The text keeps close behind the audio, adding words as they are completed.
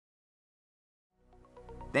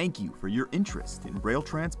Thank you for your interest in Roehl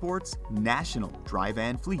Transport's national dry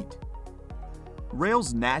van fleet.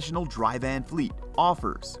 Roehl's national dry van fleet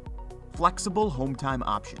offers flexible home time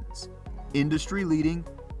options, industry-leading,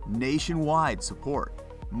 nationwide support,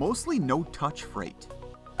 mostly no-touch freight,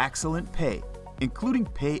 excellent pay, including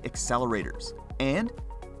pay accelerators, and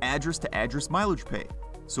address-to-address mileage pay,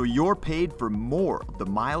 so you're paid for more of the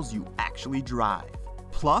miles you actually drive,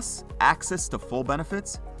 plus access to full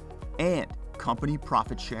benefits and company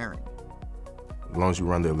profit sharing. As long as you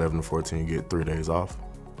run the 11 to 14, you get 3 days off.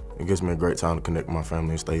 It gives me a great time to connect with my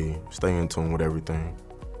family and stay in tune with everything.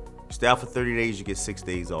 Stay out for 30 days, you get 6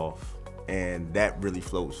 days off. And that really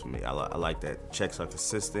flows for me. I like that. Checks are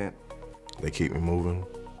consistent. They keep me moving.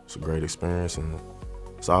 It's a great experience, and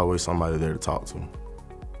it's always somebody there to talk to.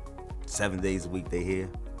 7 days a week they here.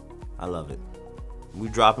 I love it. We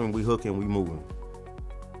dropping, we hooking, we moving.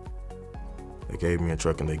 They gave me a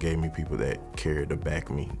truck and they gave me people that cared to back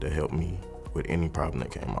me, to help me with any problem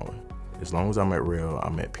that came my way. As long as I'm at Roehl,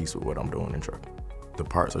 I'm at peace with what I'm doing in trucking. The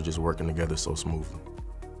parts are just working together so smoothly.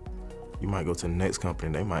 You might go to the next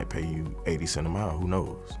company, they might pay you 80 cents a mile, who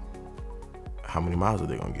knows? How many miles are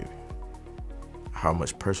they gonna give you? How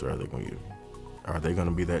much pressure are they gonna give you? Are they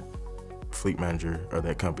gonna be that fleet manager or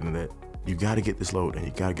that company that you gotta get this load done,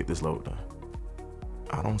 you gotta get this load done?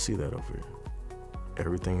 I don't see that over here.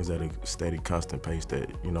 Everything is at a steady, constant pace that,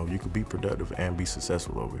 you could be productive and be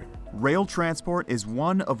successful over here. Roehl Transport is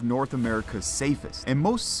one of North America's safest and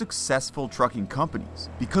most successful trucking companies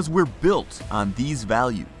because we're built on these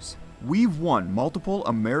values. We've won multiple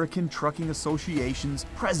American Trucking Association's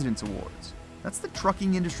President's Awards. That's the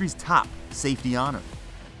trucking industry's top safety honor.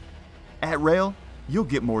 At Roehl, you'll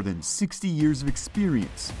get more than 60 years of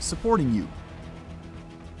experience supporting you.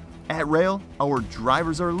 At Roehl, our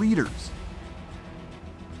drivers are leaders.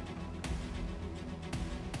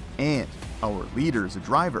 And our leader is a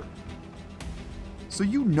driver. So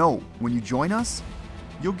you know when you join us,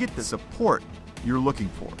 you'll get the support you're looking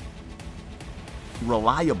for.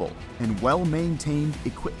 Reliable and well-maintained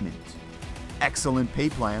equipment, excellent pay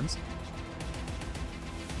plans,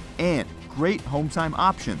 and great home time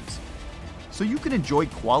options, so you can enjoy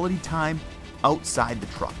quality time outside the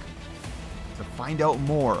truck. To find out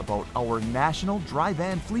more about our national dry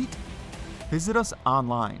van fleet, visit us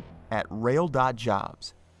online at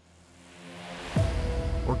roehl.jobs.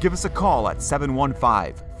 Or give us a call at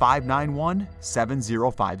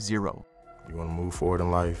 715-591-7050. You want to move forward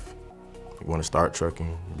in life, you want to start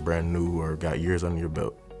trucking, brand new or got years under your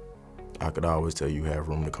belt, I could always tell you have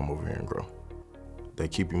room to come over here and grow. They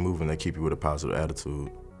keep you moving, they keep you with a positive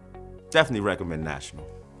attitude. Definitely recommend National.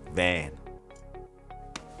 Van.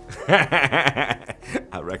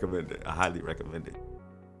 I recommend it. I highly recommend it.